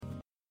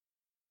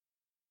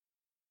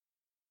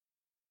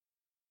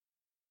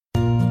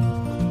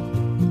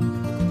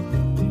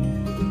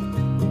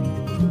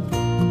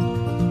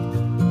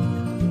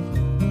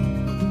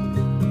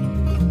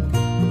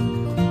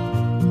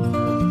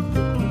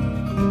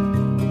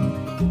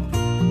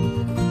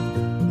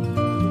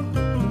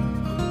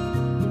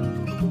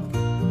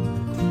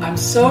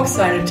So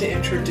excited to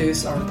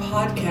introduce our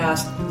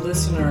podcast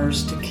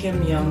listeners to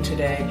Kim Young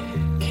today.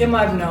 Kim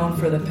I've known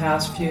for the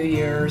past few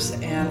years,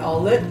 and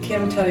I'll let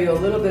Kim tell you a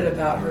little bit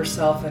about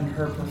herself and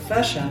her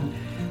profession.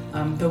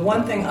 The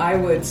one thing I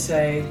would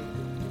say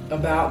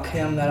about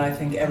Kim that I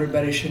think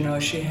everybody should know,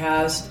 she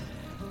has,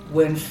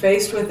 when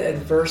faced with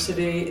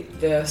adversity,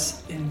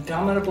 this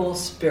indomitable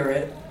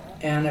spirit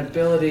and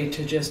ability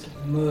to just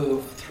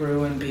move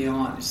through and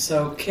beyond.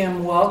 So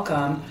Kim,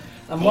 welcome.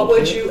 What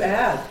would you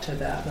add to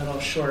that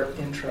little short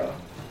intro?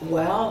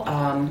 Well,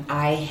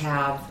 I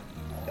have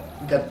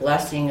the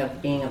blessing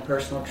of being a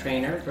personal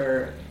trainer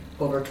for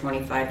over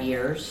 25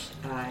 years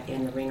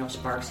in the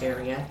Reno-Sparks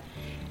area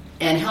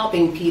and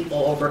helping people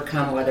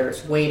overcome whether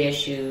it's weight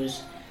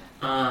issues,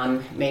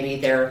 maybe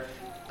they're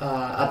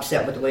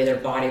upset with the way their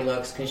body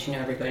looks because,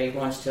 everybody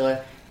wants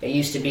to, it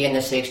used to be in the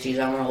 60s,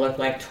 I want to look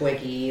like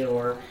Twiggy,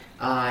 or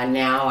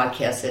now I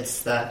guess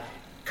it's the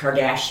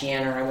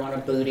Kardashian, or I want a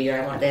booty,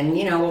 or I want, and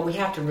what we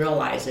have to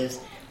realize is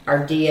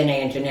our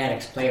DNA and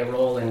genetics play a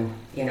role in,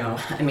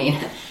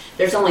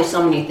 there's only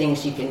so many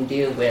things you can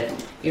do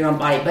with your own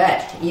body,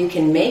 but you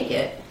can make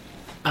it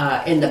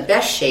in the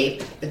best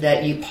shape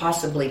that you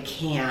possibly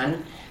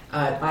can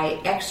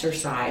by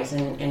exercise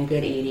and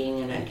good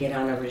eating, and get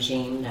on a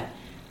regime that,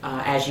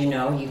 as you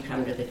know, you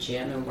come to the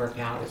gym and work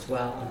out as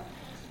well,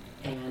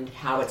 and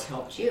how it's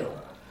helped you.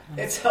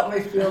 It's helped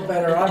me feel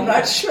better. I'm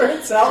not sure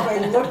it's helped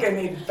me look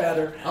any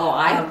better. Oh,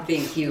 I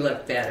think you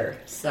look better.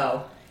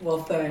 So,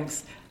 well,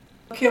 thanks.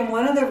 Kim,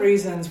 one of the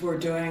reasons we're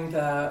doing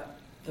the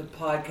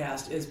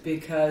podcast is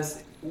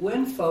because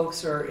when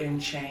folks are in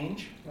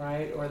change,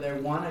 right, or they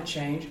want to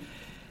change,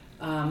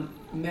 men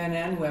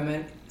and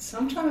women,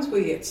 sometimes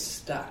we get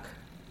stuck,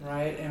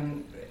 right?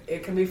 And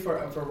it can be for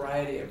a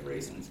variety of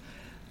reasons.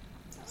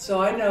 So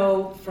I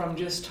know from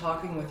just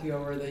talking with you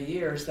over the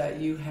years that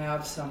you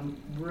have some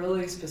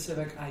really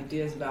specific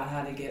ideas about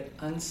how to get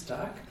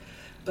unstuck.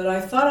 But I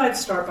thought I'd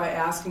start by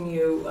asking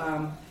you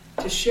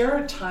to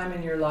share a time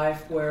in your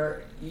life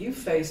where you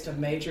faced a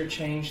major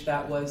change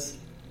that was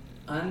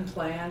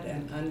unplanned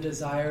and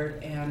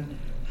undesired, and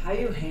how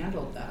you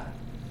handled that.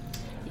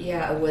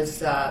 Yeah, it was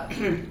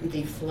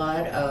the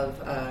flood of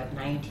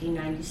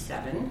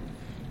 1997,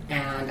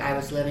 and I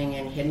was living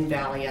in Hidden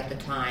Valley at the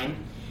time.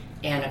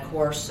 And of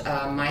course,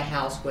 my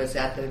house was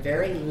at the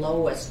very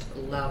lowest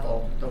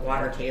level. The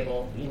water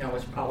table,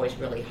 was always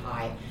really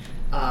high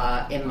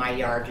in my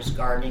yard, just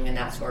gardening and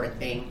that sort of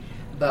thing.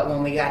 But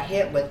when we got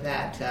hit with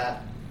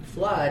that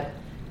flood,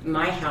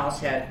 my house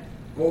had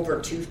over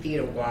 2 feet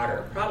of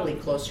water, probably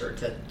closer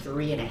to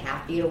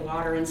 3.5 feet of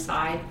water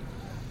inside.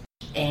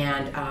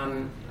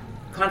 And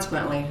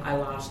consequently, I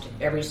lost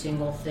every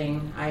single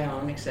thing I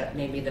own except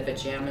maybe the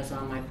pajamas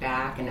on my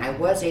back. And I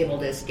was able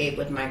to escape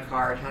with my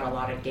car. It had a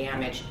lot of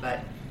damage, but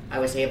I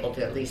was able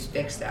to at least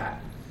fix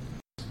that.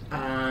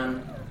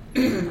 And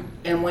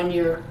when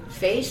you're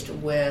faced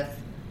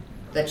with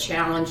the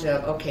challenge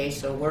of, okay,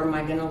 so where am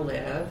I going to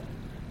live?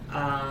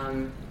 How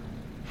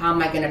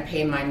am I going to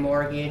pay my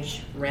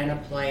mortgage, rent a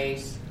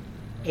place,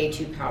 pay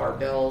 2 power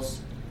bills,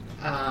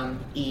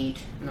 eat,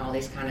 and all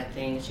these kind of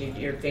things?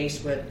 You're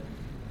faced with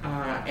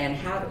and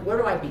where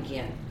do I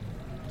begin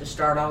to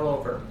start all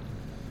over?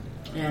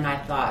 And I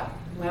thought,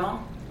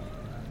 well,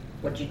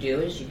 what you do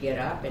is you get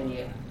up and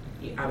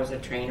I was a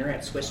trainer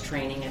at Swiss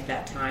Training at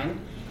that time,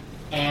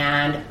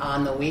 and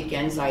on the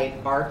weekends I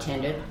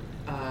bartended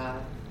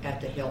at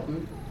the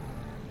Hilton,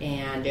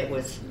 and it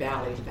was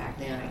Bally's back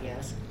then, I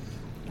guess.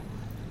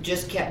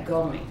 Just kept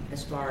going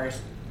as far as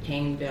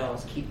paying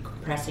bills, keep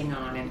pressing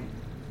on, and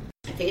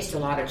I faced a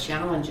lot of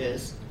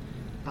challenges.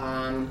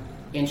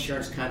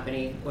 Insurance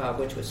company,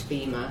 which was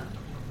FEMA,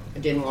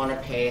 didn't want to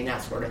pay and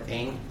that sort of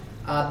thing.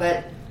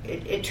 But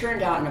it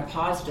turned out in a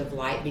positive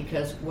light,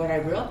 because what I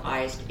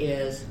realized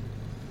is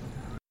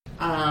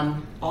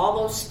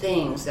all those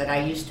things that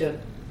I used to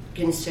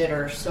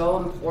consider so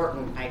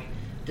important, like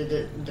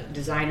the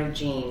designer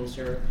jeans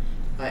or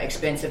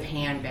expensive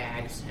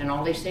handbags and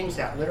all these things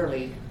that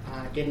literally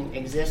didn't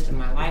exist in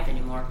my life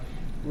anymore,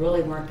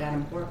 really weren't that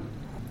important.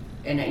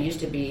 And it used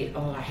to be,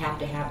 I have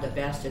to have the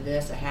best of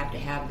this, I have to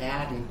have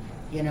that, and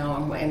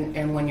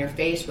and when you're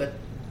faced with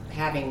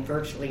having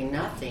virtually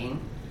nothing,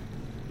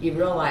 you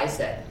realize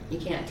that you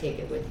can't take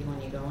it with you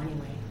when you go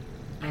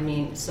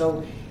anyway.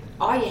 So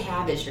all you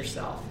have is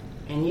yourself,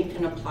 and you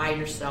can apply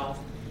yourself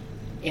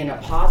in a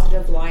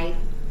positive light,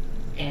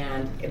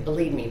 and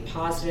believe me,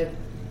 positive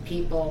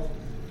people,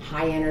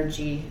 high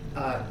energy,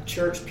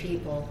 church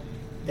people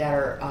that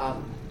are,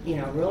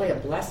 really a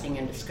blessing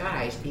in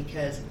disguise,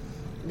 because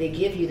they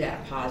give you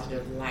that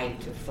positive light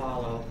to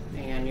follow,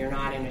 and you're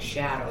not in a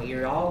shadow.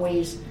 You're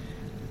always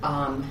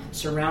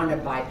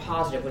surrounded by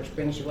positive, which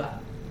brings you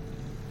up.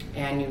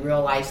 And you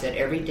realize that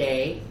every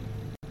day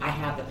I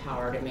have the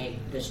power to make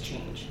this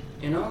change,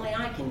 and only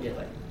I can do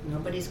it.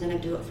 Nobody's going to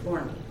do it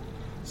for me.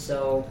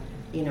 So,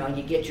 you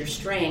get your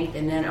strength,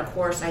 and then, of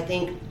course, I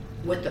think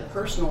with the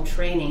personal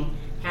training,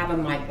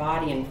 having my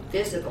body in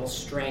physical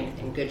strength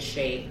in good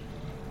shape,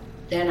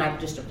 then I've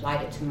just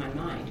applied it to my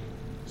mind.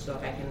 So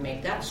if I can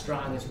make that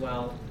strong as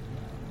well,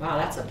 wow,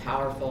 that's a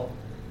powerful,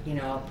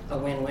 a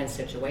win-win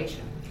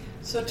situation.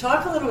 So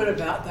talk a little bit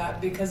about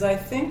that, because I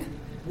think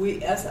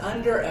we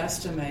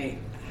underestimate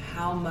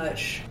how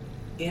much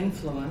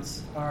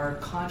influence our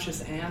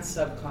conscious and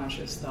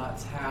subconscious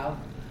thoughts have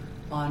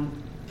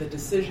on the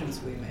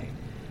decisions we make.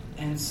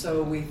 And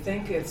so we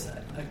think it's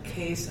a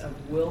case of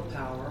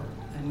willpower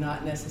and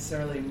not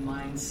necessarily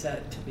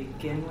mindset to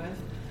begin with.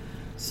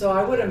 So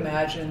I would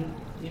imagine,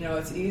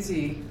 it's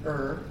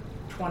easier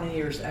 20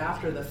 years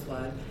after the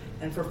flood.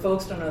 And for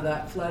folks to know,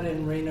 that flood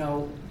in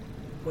Reno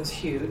was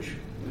huge.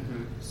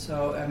 Mm-hmm.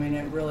 So,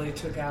 it really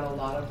took out a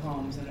lot of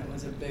homes, and it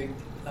was a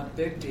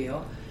big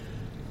deal.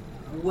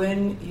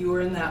 When you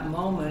were in that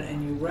moment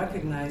and you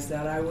recognized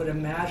that, I would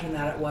imagine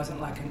that it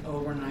wasn't like an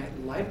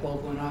overnight light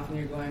bulb went off and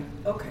you're going,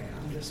 okay,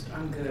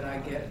 I'm good,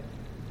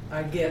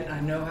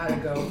 I know how to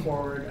go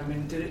forward.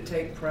 Did it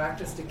take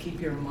practice to keep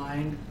your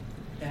mind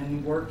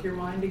and work your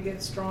mind to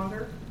get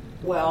stronger?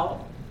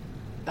 Well,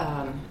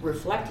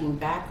 reflecting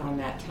back on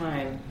that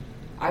time,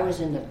 I was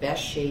in the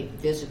best shape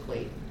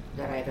physically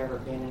that I've ever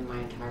been in my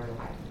entire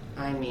life.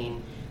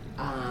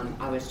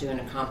 I was doing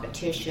a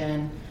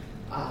competition,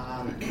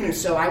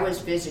 so I was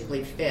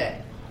physically fit.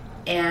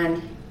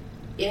 And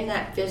in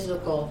that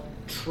physical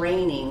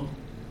training,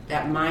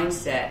 that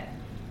mindset,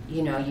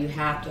 you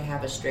have to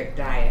have a strict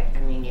diet.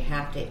 You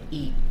have to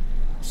eat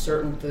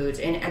certain foods.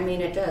 And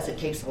it does. It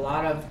takes a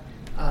lot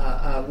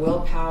of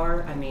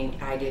willpower.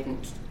 I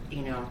didn't,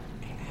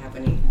 have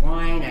any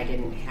wine. I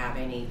didn't have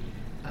any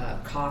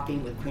coffee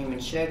with cream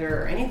and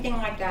sugar or anything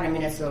like that.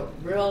 It's a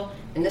real,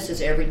 and this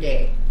is every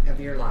day of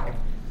your life.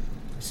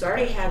 So I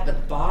already had the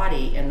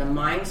body and the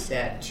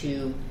mindset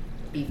to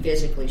be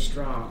physically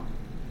strong.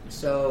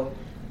 So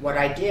what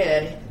I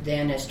did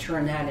then is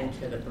turn that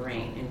into the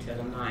brain, into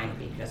the mind,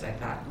 because I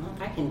thought, well,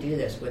 if I can do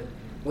this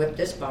with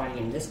this body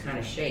in this kind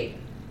of shape,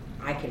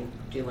 I can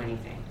do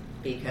anything.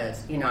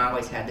 Because, I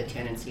always had the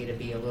tendency to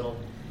be a little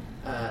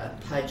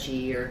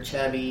pudgy or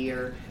chubby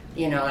or,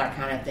 that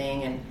kind of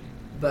thing.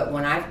 But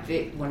when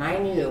I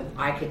knew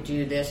I could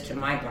do this to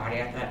my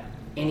body, I thought,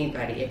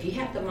 anybody, if you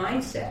have the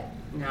mindset.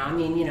 Now,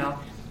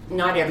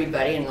 not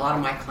everybody, and a lot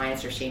of my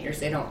clients are seniors,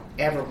 they don't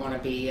ever want to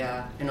be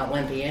an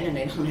Olympian, and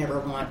they don't ever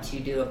want to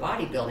do a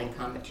bodybuilding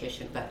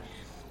competition. But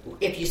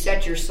if you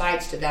set your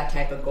sights to that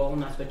type of goal,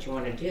 and that's what you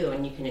want to do,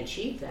 and you can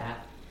achieve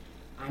that,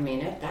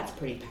 that's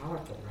pretty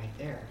powerful right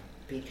there,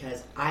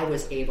 because I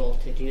was able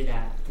to do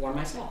that for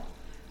myself.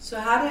 So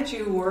how did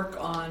you work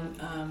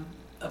on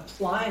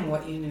applying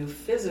what you knew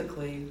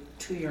physically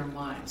to your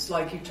mind? So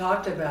like you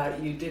talked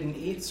about, you didn't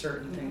eat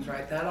certain things,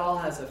 right? That all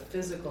has a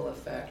physical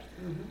effect.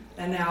 Mm-hmm.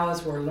 And now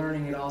as we're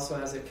learning, it also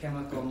has a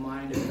chemical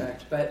mind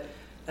effect. But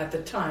at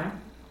the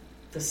time,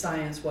 the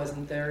science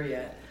wasn't there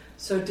yet.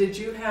 So did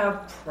you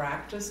have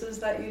practices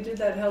that you did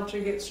that helped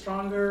you get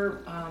stronger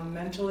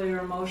mentally or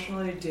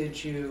emotionally?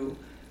 Did you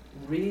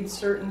read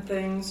certain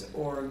things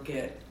or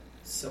get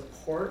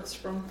supports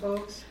from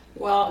folks?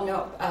 Well,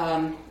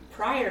 no.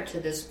 Prior to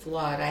this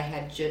flood, I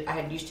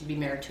had used to be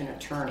married to an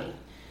attorney,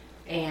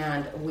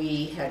 and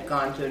we had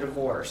gone through a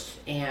divorce.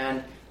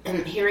 And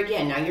here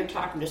again, now you're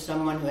talking to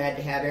someone who had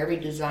to have every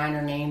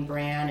designer name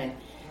brand, and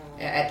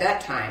at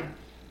that time,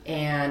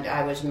 and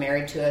I was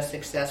married to a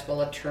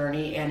successful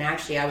attorney, and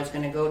actually I was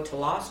going to go to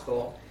law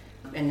school,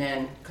 and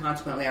then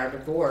consequently our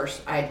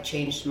divorce, I had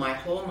changed my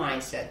whole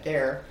mindset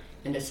there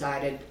and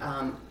decided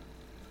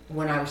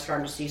when I was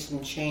starting to see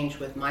some change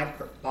with my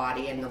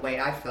body and the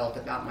way I felt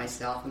about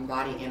myself and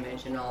body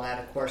image and all that,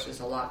 of course, is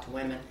a lot to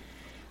women,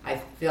 I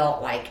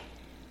felt like,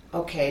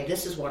 okay,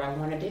 this is what I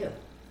want to do.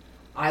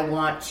 I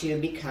want to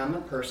become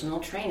a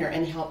personal trainer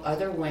and help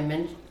other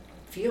women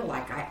feel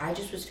like I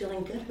just was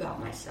feeling good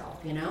about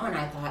myself, and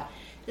I thought,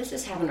 this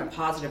is having a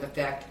positive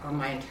effect on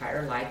my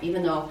entire life,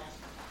 even though,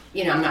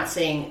 I'm not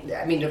saying,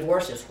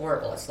 divorce is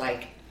horrible. It's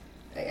like,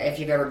 if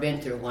you've ever been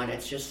through one,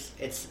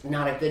 it's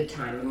not a good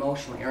time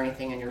emotionally or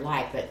anything in your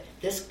life. But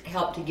this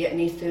helped to get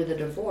me through the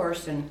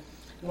divorce. And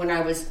when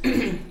I was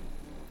in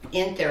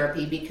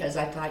therapy, because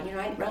I thought,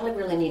 I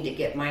really need to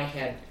get my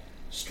head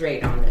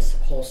straight on this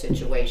whole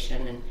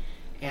situation.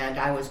 And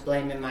I was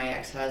blaming my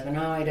ex-husband.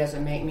 Oh, he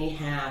doesn't make me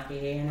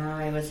happy. And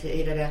I was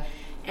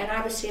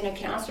seeing a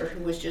counselor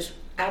who was just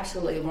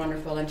absolutely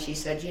wonderful. And she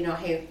said,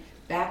 hey,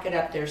 back it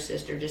up there,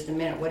 sister, just a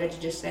minute. What did you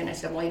just say? And I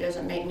said, well, he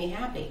doesn't make me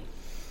happy.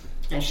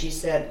 And she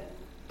said,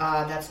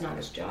 that's not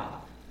his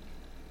job.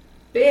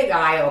 Big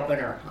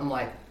eye-opener. I'm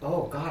like,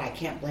 oh, God, I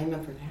can't blame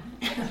him for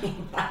that.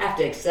 I have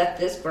to accept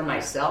this for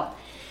myself.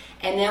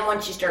 And then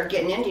once you start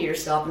getting into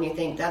yourself and you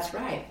think, that's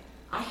right,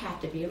 I have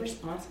to be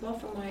responsible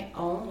for my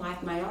own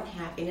life, my own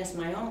happiness,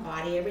 my own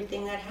body.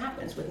 Everything that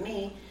happens with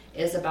me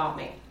is about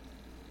me.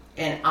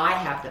 And I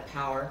have the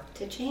power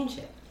to change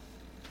it.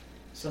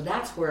 So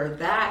that's where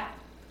that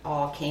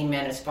all came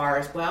in as far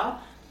as,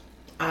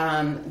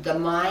 the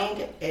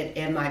mind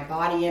and my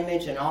body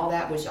image and all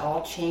that was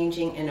all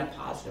changing in a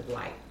positive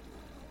light.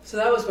 So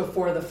that was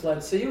before the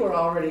flood. So you were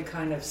already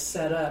kind of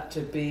set up to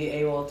be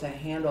able to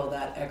handle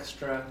that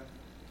extra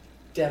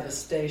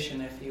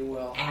devastation, if you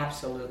will.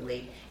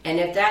 Absolutely. And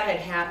if that had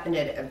happened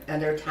at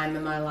another time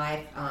in my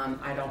life,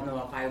 I don't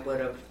know if I would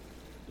have,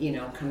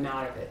 come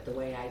out of it the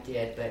way I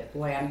did. But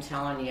boy, I'm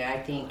telling you,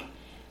 I think,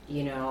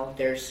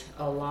 there's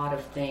a lot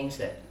of things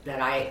that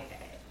I,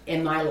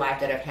 in my life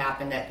that have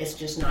happened that it's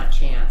just not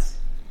chance.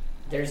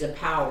 There's a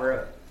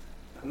power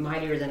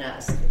mightier than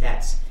us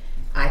that's,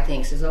 I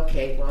think, says,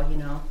 okay, well,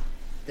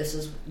 this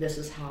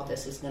is how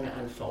this is going to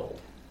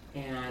unfold.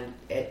 And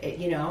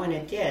and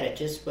it did. It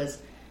just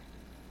was,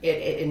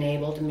 it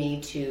enabled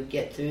me to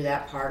get through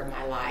that part of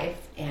my life,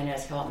 and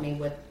has helped me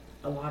with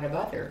a lot of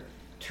other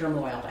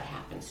turmoil that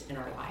happens in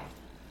our life.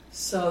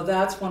 So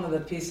that's one of the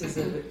pieces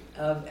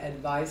of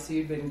advice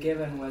you've been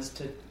given, was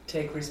to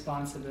take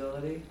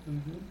responsibility.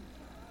 Mm-hmm.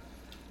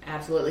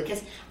 Absolutely.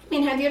 Because,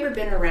 have you ever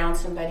been around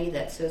somebody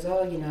that says,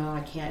 oh, I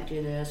can't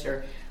do this,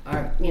 or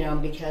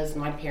because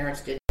my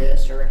parents did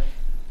this,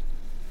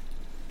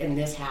 and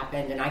this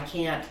happened, and I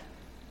can't,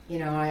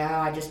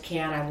 I just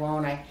can't, I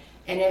won't,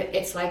 and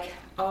it's like,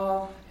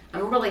 oh,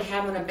 I'm really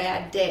having a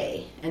bad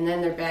day, and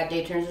then their bad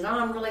day turns into, oh,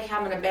 I'm really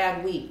having a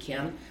bad week,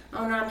 Kim.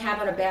 Oh, no, I'm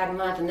having a bad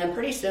month, and then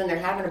pretty soon they're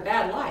having a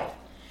bad life.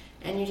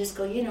 And you just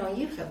go, you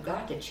have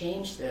got to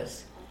change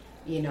this,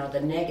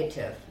 the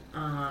negative,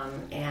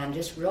 and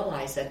just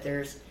realize that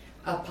there's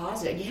a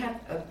positive. You have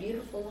a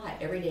beautiful life.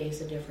 Every day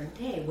is a different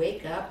day.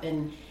 Wake up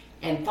and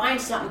find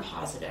something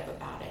positive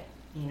about it,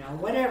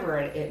 whatever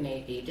it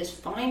may be. Just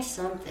find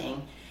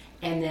something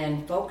and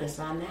then focus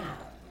on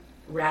that,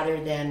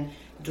 rather than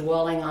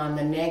dwelling on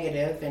the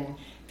negative. And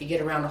if you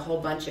get around a whole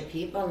bunch of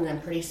people, and then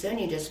pretty soon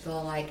you just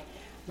feel like,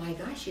 my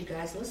gosh, you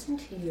guys, listen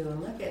to you, and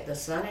look at the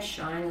sun is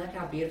shining, look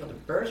how beautiful, the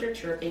birds are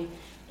chirping.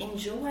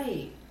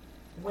 Enjoy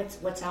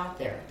what's out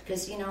there,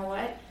 because you know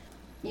what,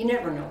 you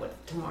never know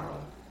what tomorrow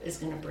is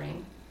going to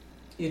bring.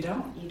 You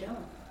don't. You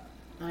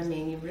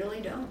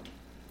really don't.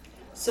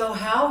 So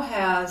how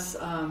has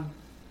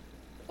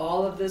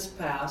all of this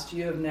passed?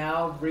 You have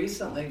now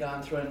recently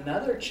gone through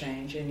another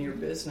change in your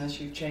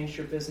business. You've changed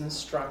your business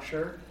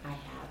structure. I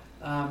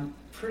have.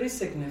 Pretty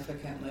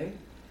significantly.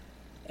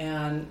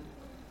 And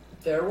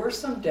there were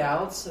some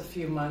doubts a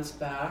few months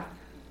back,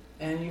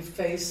 and you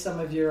faced some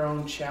of your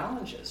own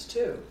challenges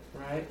too,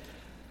 right?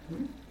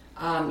 Mm-hmm.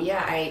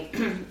 I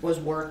was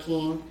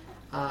working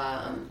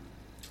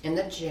in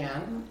the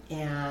gym,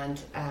 and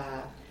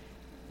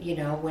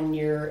when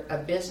you're a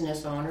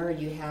business owner,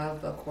 you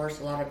have, of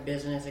course, a lot of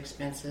business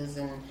expenses,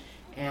 and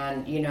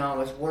I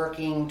was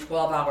working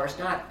 12 hours,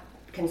 not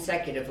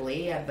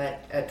consecutively,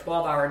 but a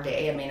 12-hour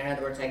day. In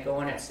other words, I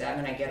go in at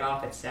 7, I get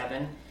off at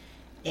 7,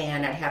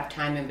 and I'd have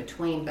time in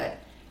between, but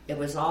it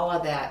was all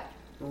of that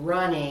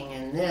running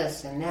and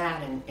this and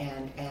that,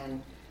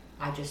 and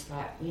I just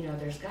thought,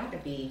 there's got to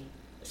be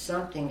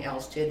something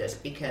else to this,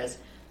 because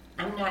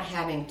I'm not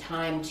having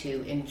time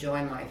to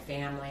enjoy my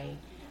family,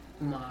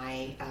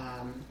 my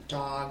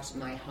dogs,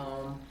 my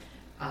home.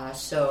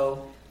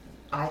 So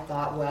I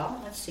thought,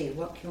 well, let's see,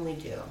 what can we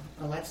do?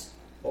 Well, let's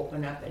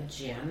open up a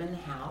gym in the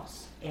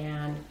house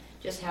and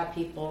just have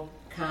people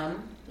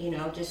come,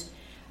 just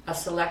a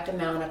select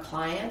amount of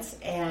clients,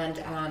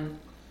 and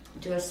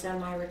do a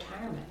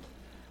semi-retirement.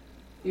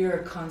 You're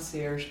a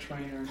concierge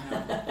trainer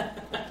now.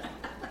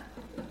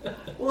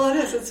 Well,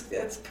 it is.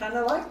 It's kind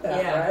of like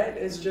that, yeah. Right?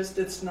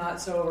 It's not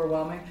so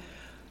overwhelming.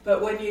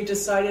 But when you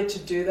decided to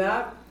do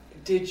that,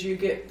 did you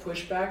get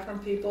pushback from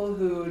people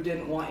who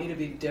didn't want you to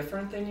be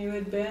different than you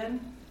had been?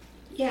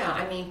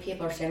 Yeah,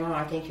 people are saying, oh,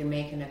 I think you're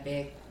making a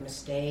big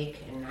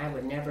mistake, and I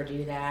would never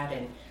do that,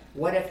 and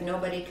what if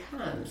nobody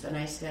comes? And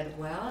I said,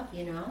 well,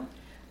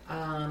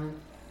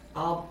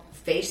 I'll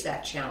face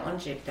that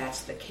challenge if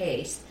that's the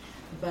case,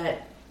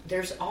 but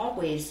there's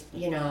always,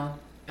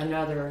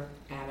 another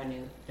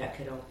avenue that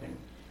could open.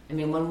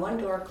 When one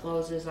door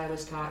closes, I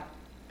was taught,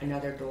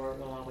 another door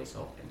will always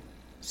open.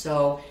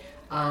 So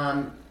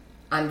I'm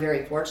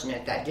very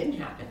fortunate that didn't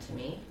happen to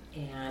me,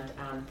 and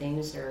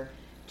things are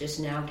just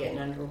now getting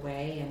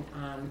underway,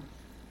 and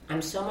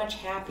I'm so much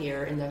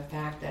happier in the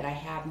fact that I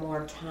have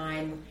more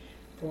time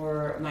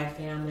for my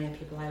family and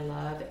people I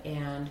love,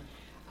 and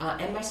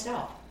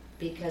myself.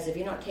 Because if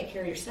you don't take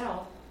care of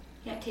yourself,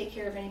 you can't take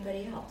care of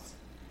anybody else.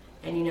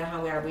 And you know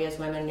how we as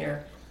women,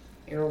 you're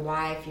a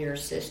wife, you're a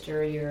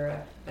sister, you're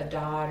a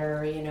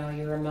daughter,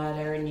 you're a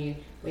mother, and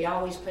we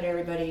always put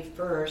everybody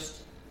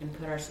first and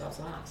put ourselves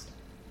last.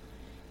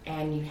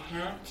 And you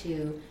have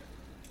to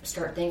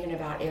start thinking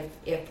about,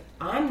 if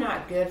I'm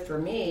not good for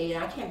me,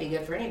 I can't be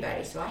good for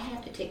anybody. So I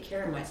have to take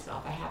care of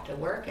myself. I have to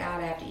work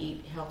out, I have to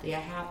eat healthy, I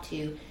have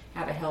to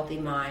have a healthy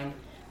mind,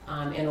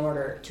 in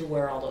order to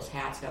wear all those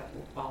hats that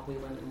all we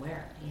women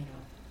wear,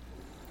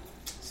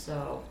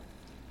 So,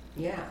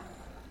 yeah.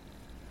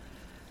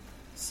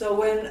 So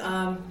when,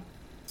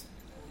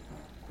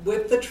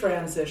 with the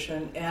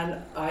transition,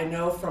 and I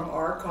know from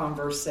our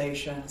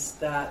conversations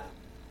that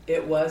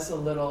it was a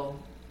little,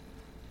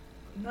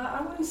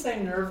 I wouldn't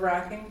say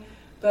nerve-wracking,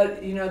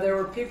 but, there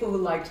were people who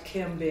liked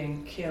Kim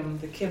being Kim,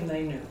 the Kim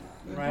they knew,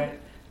 mm-hmm. Right?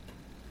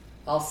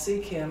 I'll see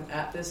Kim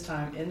at this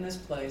time, in this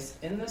place,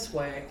 in this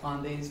way,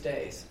 on these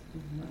days.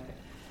 Mm-hmm.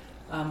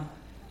 Right?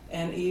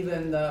 and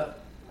even the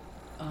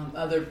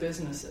other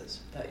businesses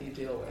that you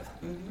deal with.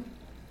 Mm-hmm.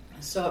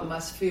 So it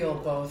must feel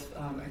both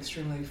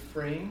extremely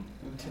freeing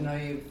to know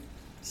you've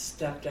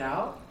stepped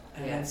out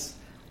and it's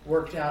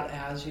worked out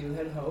as you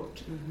had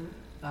hoped,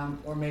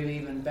 or maybe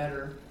even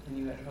better than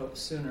you had hoped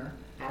sooner.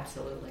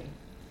 Absolutely.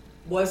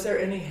 Was there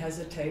any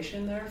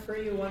hesitation there for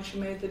you once you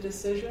made the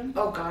decision?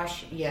 Oh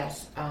gosh,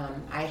 yes.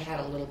 I had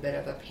a little bit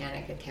of a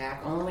panic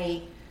attack.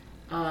 Only,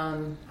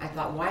 I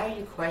thought, why are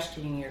you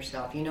questioning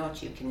yourself? You know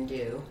what you can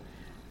do,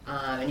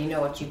 and you know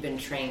what you've been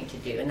trained to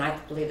do. And I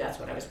believe that's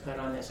what I was put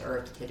on this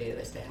earth to do,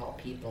 is to help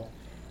people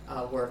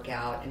work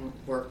out and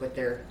work with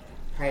their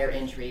prior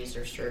injuries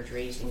or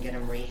surgeries and get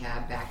them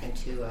rehab back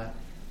into a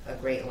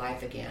great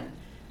life again.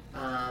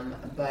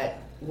 But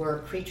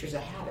we're creatures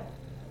of habit.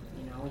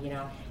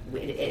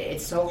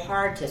 It's so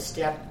hard to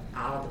step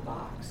out of the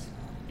box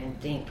and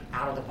think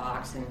out of the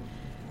box, and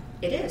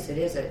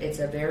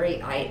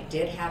I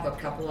did have a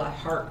couple of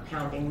heart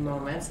pounding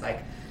moments,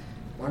 like,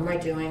 what am I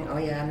doing? Oh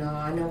yeah, no,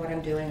 I know what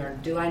I'm doing, or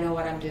do I know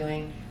what I'm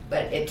doing?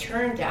 But it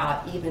turned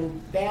out even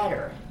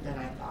better than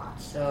I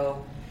thought.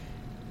 So,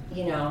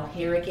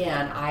 here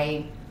again,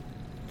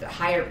 the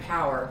higher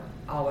power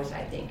always,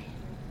 I think,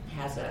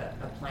 has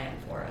a plan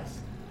for us,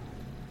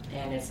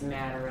 and it's a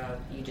matter of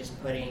you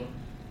just putting,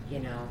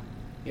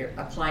 you're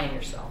applying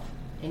yourself,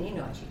 and you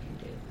know what you can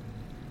do.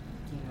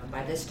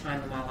 By this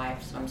time in my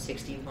life, so I'm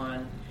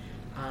 61,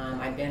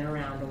 I've been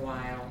around a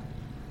while,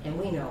 and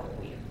we know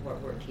what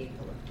we're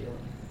capable of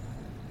doing.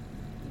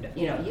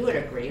 You would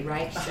agree,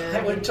 right, Sarah?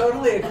 I would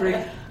totally agree.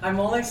 I'm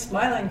only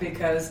smiling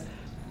because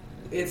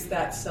it's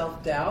that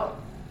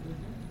self-doubt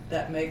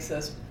that makes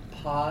us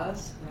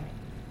pause, right.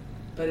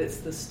 But it's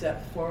the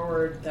step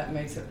forward that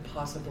makes it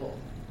possible,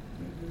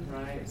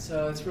 right?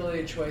 So it's really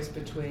a choice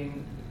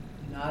between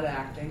not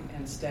acting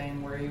and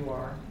staying where you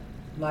are.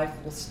 Life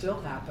will still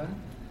happen,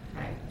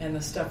 right. And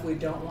the stuff we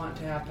don't want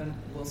to happen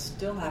will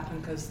still happen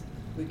because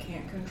we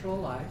can't control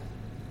life.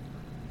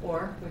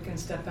 Or we can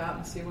step out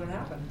and see what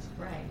happens.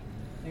 Right.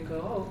 And go,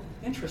 oh,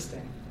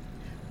 interesting.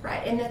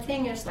 Right, and the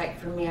thing is, like,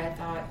 for me, I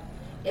thought,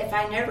 if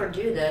I never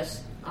do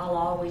this, I'll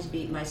always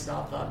beat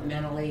myself up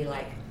mentally,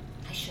 like,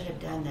 I should have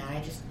done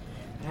that,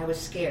 but I was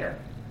scared.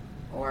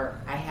 Or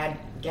I had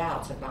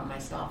doubts about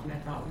myself, and I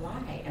thought,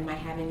 why am I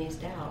having these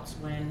doubts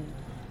when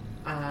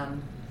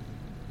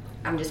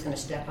I'm just going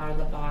to step out of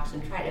the box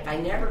and try it? If I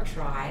never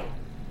try,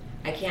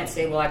 I can't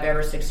say, well, I've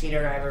ever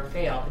succeeded or I've ever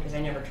failed, because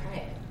I never tried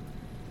it.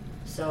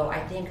 So I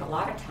think a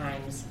lot of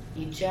times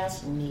you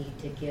just need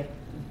to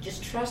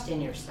just trust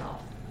in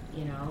yourself,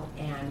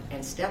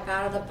 and step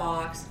out of the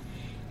box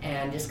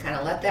and just kind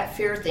of let that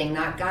fear thing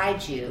not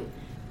guide you,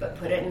 but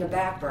put it in the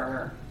back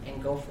burner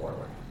and go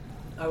forward.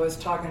 I was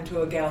talking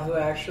to a gal who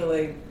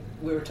actually,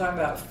 we were talking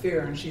about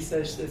fear, and she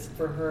says it's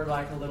for her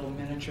like a little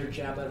miniature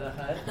Jabba the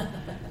Hutt.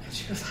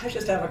 She goes, I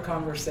just have a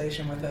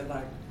conversation with it,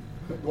 like,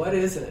 what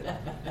is it?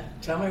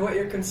 Tell me what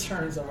your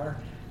concerns are.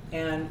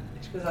 And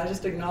she goes, I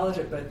just acknowledge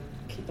it, but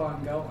keep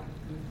on going,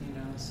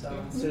 so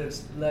instead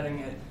of letting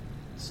it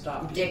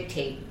stop you.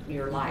 Dictate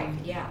your life,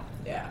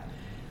 Yeah.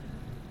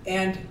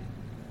 And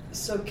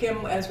so,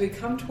 Kim, as we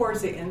come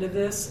towards the end of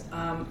this,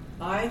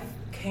 I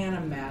can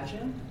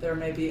imagine there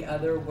may be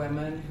other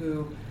women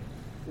who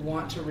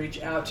want to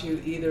reach out to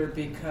you either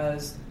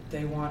because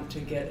they want to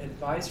get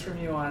advice from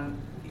you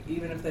on,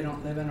 even if they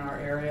don't live in our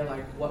area,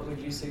 like what would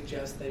you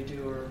suggest they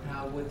do, or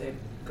how would they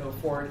go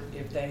forward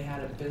if they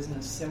had a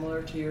business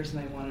similar to yours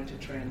and they wanted to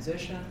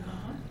transition,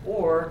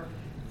 or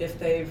if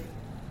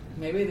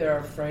maybe they're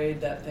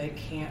afraid that they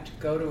can't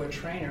go to a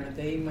trainer.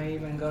 They may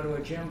even go to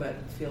a gym but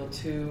feel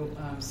too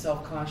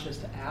self-conscious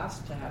to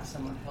ask to have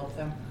someone help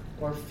them,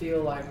 or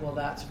feel like, well,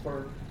 that's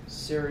for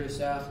serious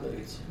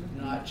athletes,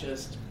 not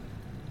just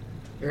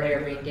your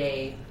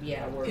everyday,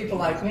 people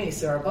like me,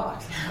 Sarah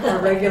Box, or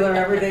a regular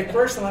everyday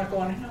person like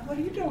going, what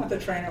are you doing with the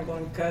trainer? I'm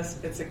going,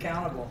 because it's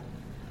accountable.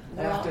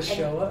 I have to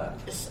show up.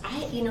 It's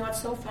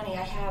so funny.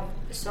 I have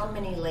so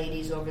many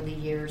ladies over the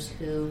years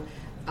who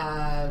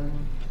have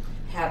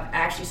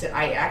actually said,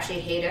 I actually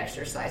hate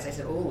exercise. I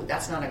said, oh,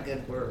 that's not a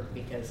good word,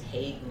 because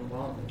hate and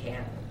won't and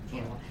can't,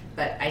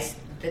 But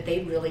that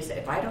they really said,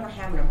 if I don't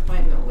have an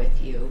appointment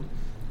with you,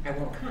 I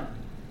won't come.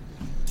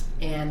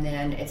 And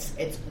then it's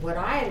what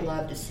I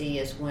love to see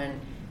is when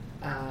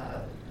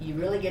you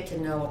really get to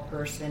know a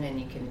person and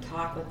you can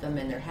talk with them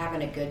and they're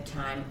having a good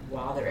time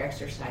while they're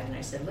exercising.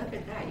 I said, look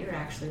at that, you're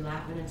actually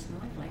laughing and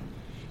smiling.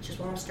 It's just,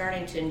 well, I'm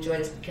starting to enjoy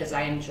this because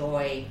I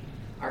enjoy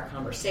our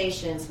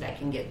conversations and I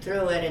can get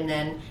through it. And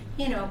then,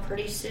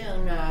 pretty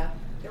soon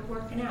they're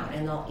working out,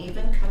 and they'll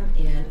even come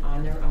in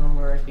on their own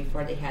words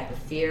before they had the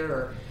fear,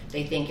 or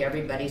they think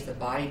everybody's the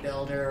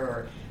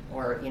bodybuilder,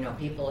 or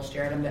people will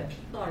stare at them. But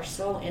people are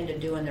so into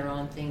doing their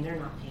own thing, they're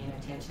not paying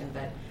attention.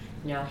 But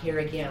here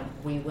again,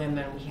 we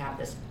women, we have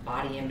this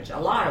body image. A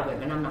lot of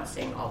women, I'm not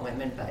saying all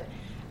women, but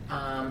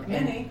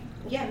many.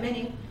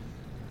 Many.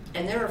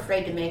 And they're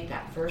afraid to make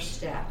that first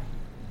step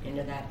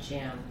into that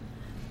gym.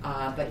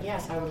 But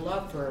yes, I would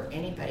love for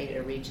anybody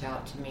to reach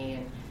out to me,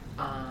 and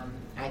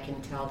I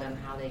can tell them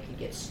how they could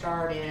get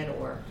started,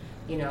 or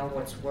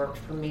what's worked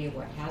for me,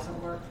 what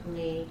hasn't worked for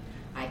me.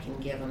 I can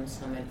give them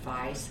some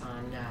advice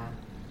on,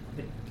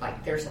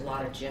 like there's a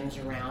lot of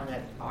gyms around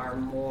that are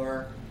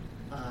more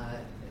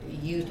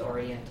youth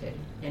oriented.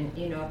 And,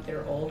 if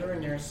they're older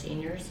and they're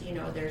seniors,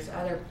 there's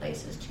other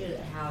places too that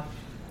have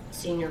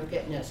senior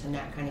fitness and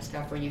that kind of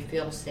stuff where you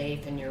feel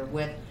safe and you're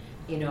with,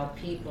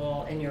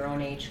 people in your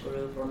own age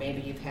group, or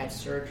maybe you've had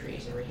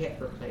surgeries or a hip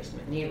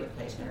replacement, knee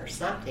replacement or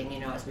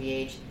something, as we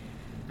age.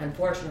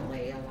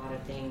 Unfortunately, a lot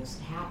of things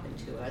happen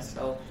to us.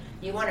 So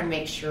you want to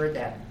make sure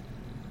that,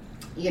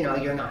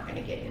 you're not going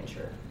to get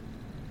injured.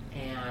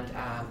 And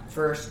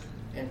first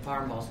and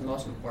foremost,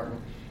 most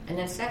important. And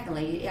then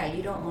secondly,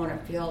 you don't want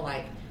to feel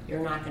like you're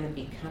not going to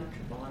be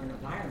comfortable in an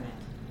environment,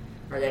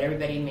 or that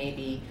everybody may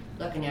be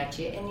looking at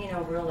you and,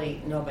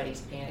 really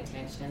nobody's paying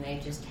attention. They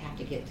just have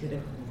to get through their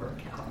own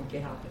workout and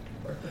get out the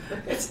door.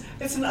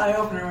 It's an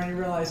eye-opener when you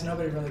realize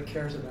nobody really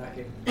cares about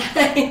you.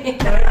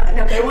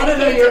 They want to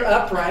know you're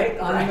upright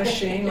on a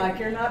machine, like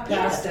you're not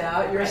passed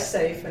out, you're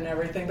safe and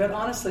everything. But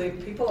honestly,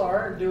 people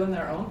are doing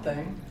their own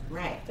thing.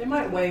 Right. They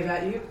might wave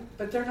at you,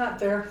 but they're not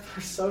there for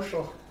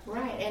social.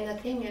 Right, and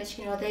the thing is,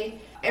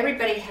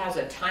 everybody has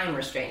a time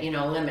restraint,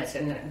 limits,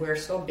 and we're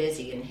so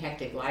busy in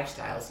hectic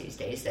lifestyles these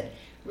days that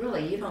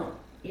really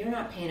you're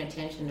not paying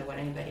attention to what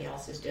anybody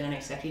else is doing,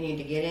 except you need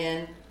to get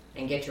in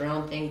and get your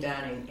own thing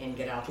done and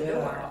get out the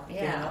door.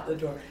 Get out the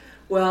door.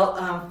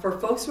 Well, for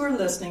folks who are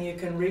listening, you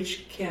can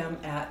reach Kim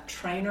at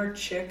Trainer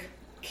Chick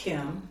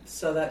Kim.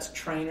 So that's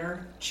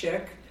Trainer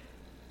Chick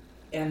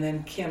and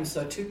then Kim,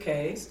 so 2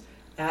 Ks,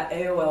 at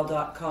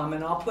AOL.com.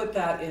 And I'll put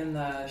that in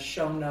the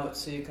show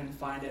notes so you can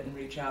find it and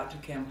reach out to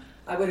Kim.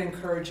 I would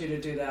encourage you to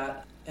do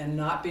that and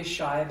not be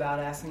shy about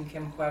asking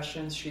Kim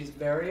questions. She's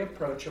very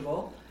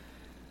approachable.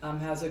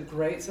 Has a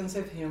great sense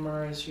of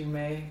humor, as you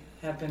may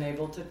have been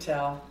able to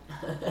tell.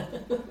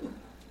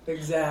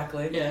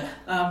 Exactly. Yeah.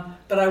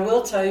 But I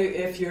will tell you,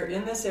 if you're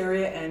in this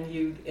area and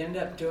you end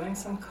up doing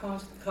some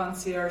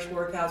concierge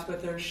workouts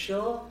with her,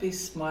 she'll be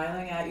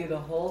smiling at you the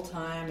whole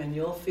time, and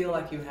you'll feel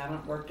like you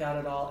haven't worked out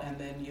at all, and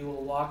then you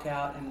will walk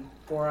out and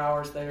 4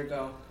 hours later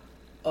go,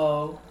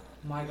 oh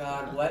my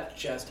God, what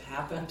just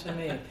happened to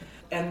me?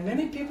 And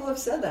many people have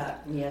said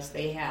that. Yes,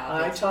 they have.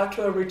 I talked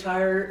to a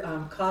retired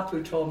cop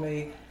who told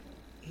me,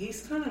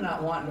 he's kind of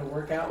not wanting to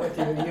work out with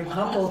you. You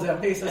humbled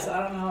him. He says,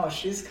 I don't know,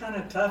 she's kind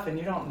of tough and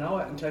you don't know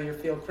it until you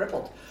feel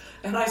crippled.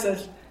 And I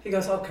said, he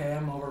goes, okay,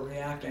 I'm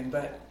overreacting,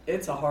 but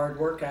it's a hard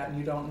workout and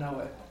you don't know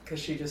it because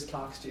she just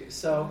talks to you.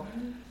 So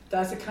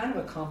that's a kind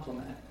of a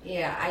compliment.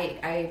 Yeah,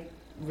 I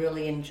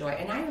really enjoy it.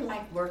 And I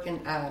like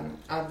working,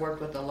 I've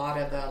worked with a lot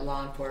of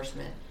law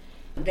enforcement.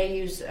 They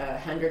use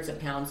hundreds of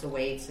pounds of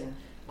weights and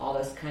all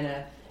this kind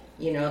of,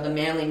 the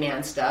manly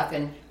man stuff,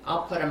 and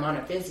I'll put them on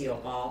a physio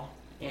ball.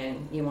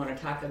 And you want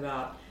to talk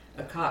about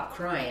a cop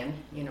crying,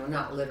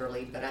 not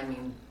literally, but I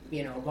mean,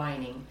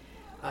 whining.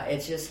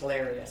 It's just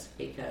hilarious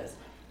because,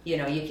 you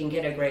can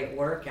get a great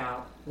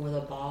workout with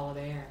a ball of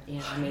air.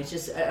 I mean, it's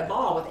just a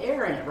ball with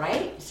air in it,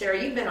 right? Sarah,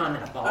 you've been on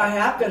that ball. I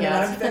have been,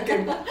 yes. And I'm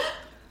thinking,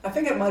 I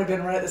think it might have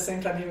been right at the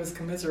same time he was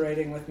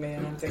commiserating with me,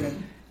 and I'm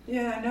thinking,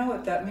 yeah, I know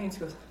what that means. He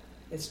goes,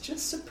 it's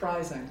just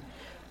surprising.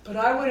 But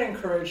I would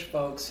encourage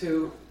folks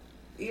who,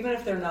 even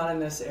if they're not in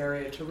this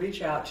area, to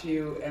reach out to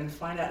you and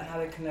find out how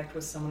to connect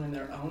with someone in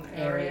their own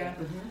area.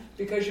 Mm-hmm.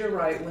 Because you're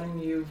right, when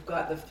you've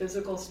got the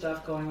physical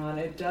stuff going on,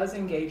 it does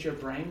engage your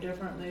brain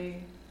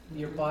differently.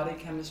 Your body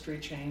chemistry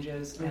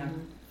changes,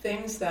 and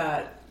things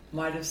that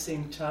might have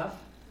seemed tough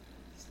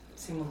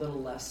seem a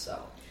little less so.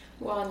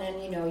 Well, and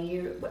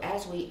then,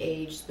 as we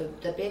age,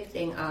 the big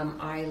thing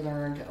I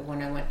learned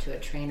when I went to a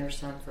Trainer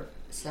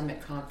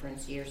Summit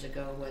conference years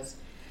ago was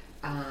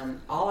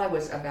all I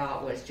was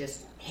about was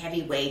just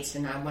heavy weights,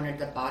 and I wanted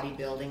the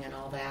bodybuilding and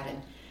all that.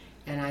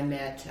 And I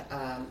met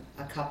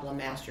a couple of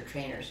master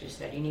trainers who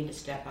said, you need to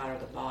step out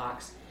of the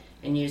box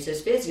and use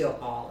this physio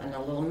ball and a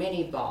little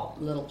mini ball,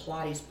 little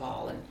Pilates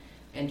ball,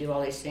 and do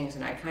all these things.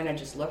 And I kind of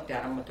just looked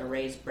at them with a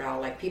raised brow,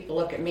 like people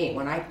look at me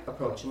when I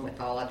approach them with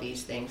all of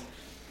these things.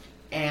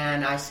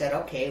 And I said,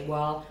 okay,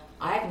 well,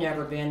 I've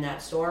never been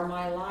that sore in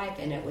my life,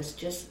 and it was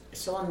just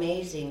so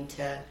amazing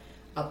to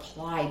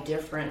apply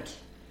different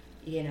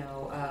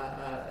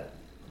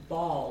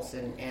balls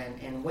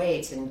and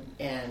weights and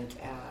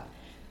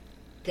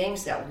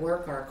things that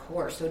work our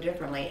core so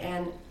differently.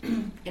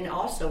 And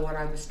also what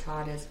I was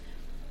taught is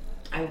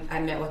I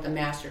met with a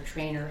master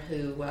trainer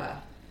who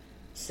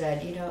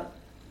said,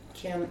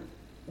 Kim,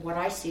 what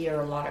I see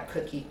are a lot of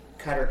cookie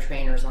cutter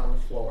trainers on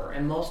the floor,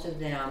 and most of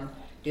them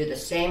do the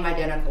same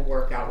identical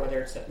workout,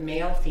 whether it's a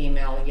male,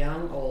 female,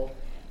 young, old.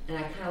 And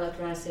I kind of looked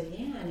around and said,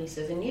 yeah. And he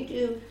says, and you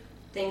do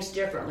things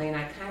differently, and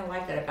I kind of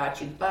like that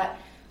about you. But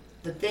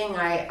the thing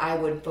I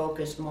would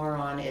focus more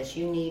on is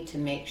you need to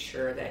make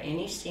sure that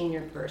any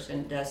senior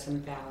person does some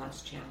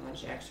balance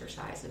challenge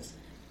exercises.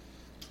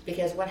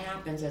 Because what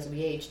happens as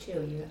we age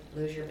too, you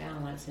lose your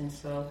balance. And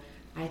so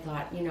I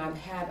thought, I've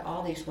had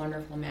all these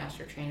wonderful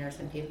master trainers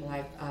and people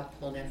I've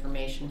pulled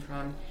information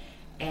from,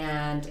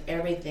 and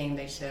everything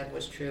they said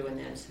was true and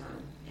then some.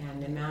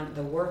 And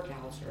the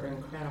workouts are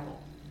incredible.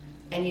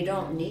 And you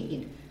don't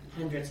need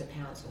hundreds of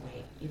pounds of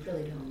weight. You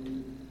really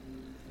don't.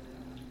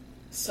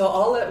 So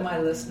I'll let my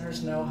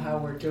listeners know how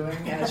we're doing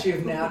as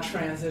you've now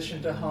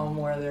transitioned to a home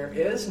where there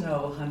is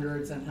no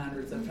hundreds and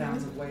hundreds of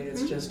pounds of weight.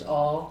 It's just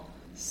all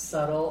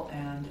subtle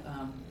and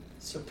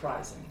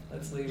surprising.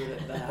 Let's leave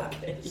it at that.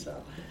 Okay.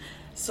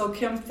 So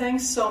Kim,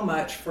 thanks so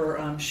much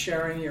for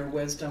sharing your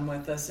wisdom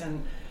with us.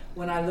 And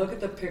when I look at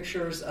the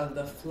pictures of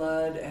the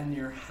flood and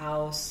your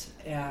house,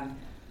 and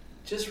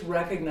just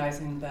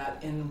recognizing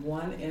that in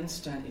one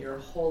instant your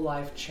whole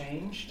life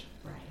changed.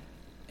 Right.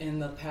 In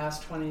the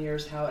past 20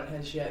 years, how it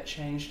has yet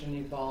changed and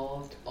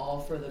evolved,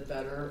 all for the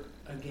better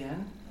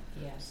again.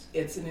 Yes.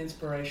 It's an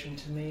inspiration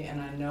to me, and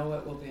I know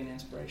it will be an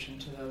inspiration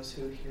to those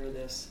who hear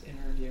this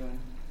interview and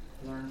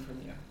learn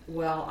from you.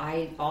 Well,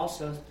 I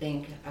also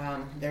think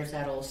there's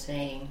that old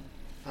saying,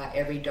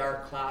 every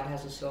dark cloud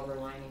has a silver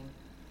lining.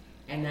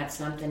 And that's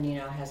something,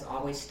 has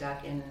always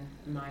stuck in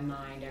my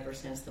mind ever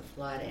since the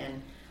flood.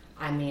 And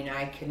I mean,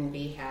 I couldn't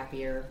be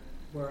happier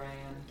where I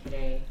am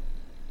today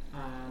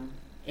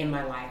in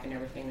my life and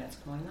everything that's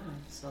going on.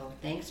 So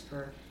thanks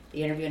for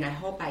the interview, and I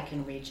hope I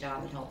can reach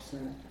out and help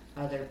some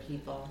other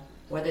people.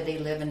 Whether they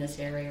live in this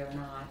area or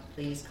not,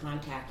 please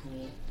contact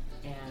me,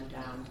 and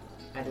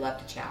I'd love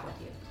to chat with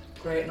you.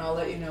 Great, and I'll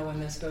let you know when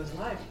this goes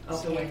live,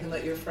 so we can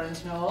let your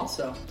friends know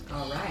also.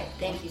 All right.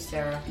 Thank you,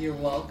 Sarah. You're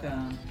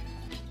welcome.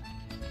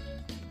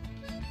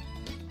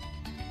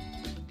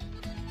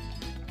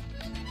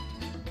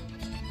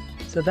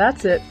 So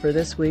that's it for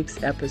this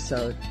week's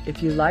episode.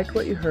 If you liked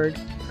what you heard,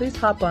 please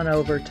hop on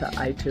over to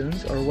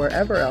iTunes or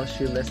wherever else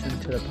you listen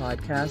to the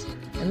podcast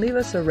and leave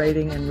us a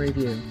rating and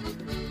review.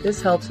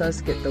 This helps us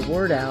get the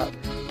word out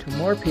to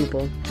more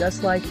people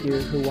just like you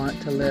who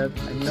want to live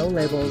a no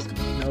labels,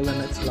 no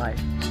limits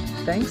life.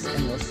 Thanks,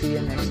 and we'll see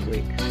you next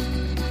week.